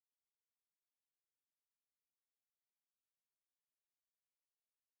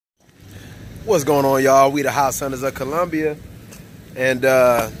What's going on, y'all? We the House Hunters of Columbia, and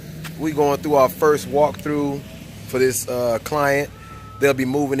we going through our first walkthrough for this client. They'll be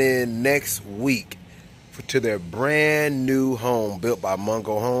moving in next week to their brand new home built by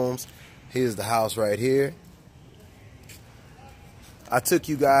Mungo Homes. Here's the house right here. I took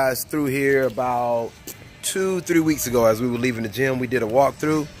you guys through here about 2-3 weeks ago as we were leaving the gym. We did a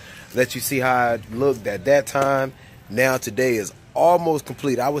walkthrough, let you see how it looked at that time. Now today is almost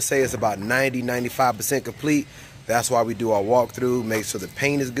complete. I would say it's about 90-95% complete. That's why we do our walkthrough, make sure the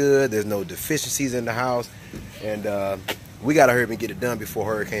paint is good, there's no deficiencies in the house, and we gotta hurry up and get it done before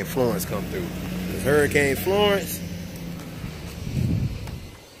Hurricane Florence come through. Hurricane Florence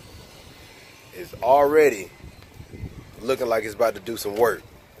is already looking like it's about to do some work,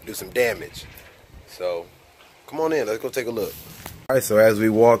 do some damage. So come on in, let's go take a look. All right, so as we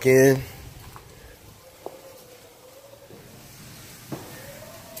walk in,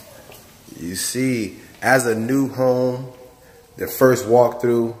 you see, as a new home, the first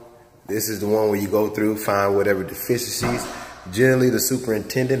walkthrough, this is the one where you go through, find whatever deficiencies. Generally, the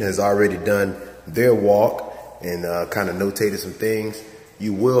superintendent has already done their walk and kind of notated some things.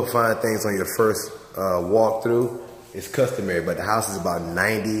 You will find things on your first walkthrough. It's customary, but the house is about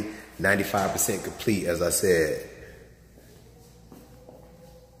 90-95% complete, as I said.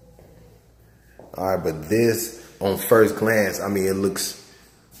 All right, but this, on first glance, I mean, it looks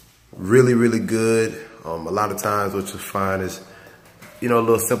really, really good. A lot of times what you'll find is, you know,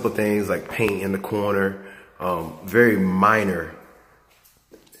 little simple things like paint in the corner, very minor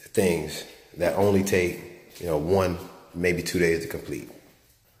things that only take, you know, 1, maybe 2 days to complete.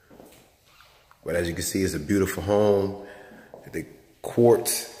 But as you can see, it's a beautiful home. The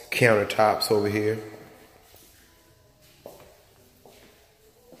quartz countertops over here.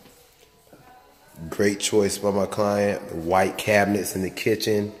 Great choice by my client. The white cabinets in the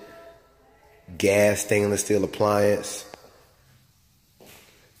kitchen. Gas stainless steel appliance.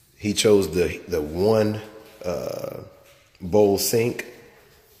 He chose the one bowl sink,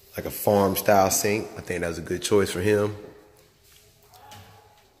 like a farm style sink. I think that was a good choice for him.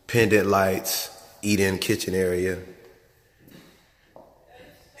 Pendant lights, eat-in kitchen area.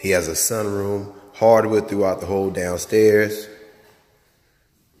 He has a sunroom, hardwood throughout the whole downstairs.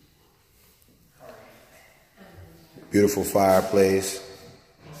 Beautiful fireplace.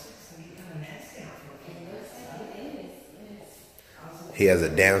 He has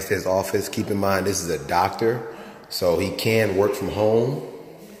a downstairs office. Keep in mind, this is a doctor, so he can work from home.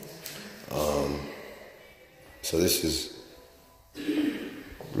 So this is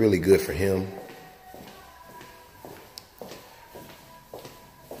really good for him.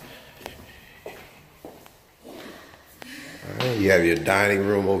 All right, you have your dining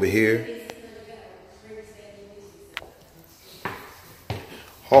room over here.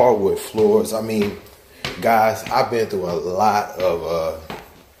 Hardwood floors. I mean, guys, I've been through a lot of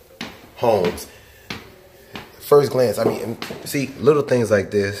homes. First glance, I mean, see, little things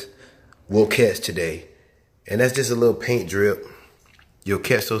like this we'll catch today. And that's just a little paint drip. You'll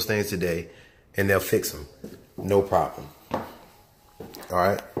catch those things today and they'll fix them. No problem. All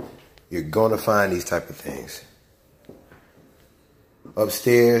right? You're going to find these type of things.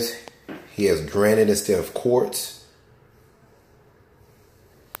 Upstairs, he has granite instead of quartz.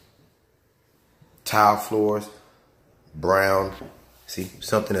 Tile floors, brown. See,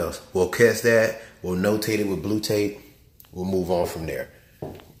 something else. We'll catch that. We'll notate it with blue tape. We'll move on from there.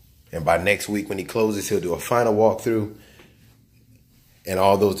 And by next week when he closes, he'll do a final walkthrough. And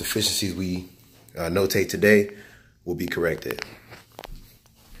all those deficiencies we notate today will be corrected.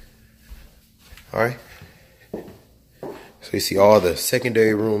 All right. So you see all the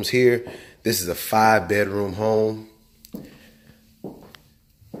secondary rooms here. This is a 5-bedroom home.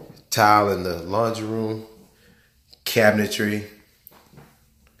 Tile in the laundry room, cabinetry,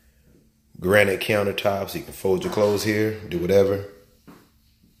 granite countertops. You can fold your clothes here, do whatever.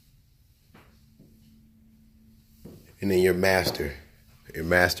 And then your master. Your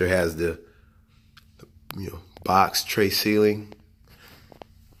master has the box tray ceiling,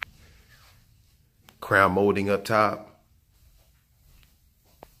 crown molding up top,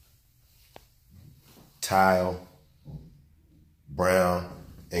 tile, brown,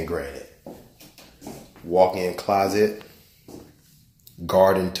 and granite. Walk-in closet,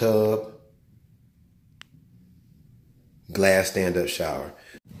 garden tub, glass stand-up shower.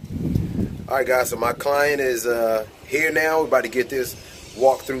 All right, guys, so my client is here now. We're about to get this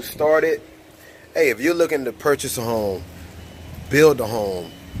walkthrough started. Hey, if you're looking to purchase a home, build a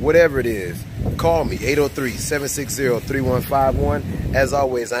home, whatever it is, call me, 803-760-3151. As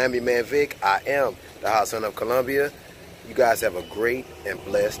always, I am your man, Vic. I am the House Hunter of Columbia. You guys have a great and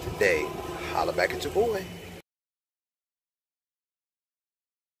blessed day. holla back at your boy.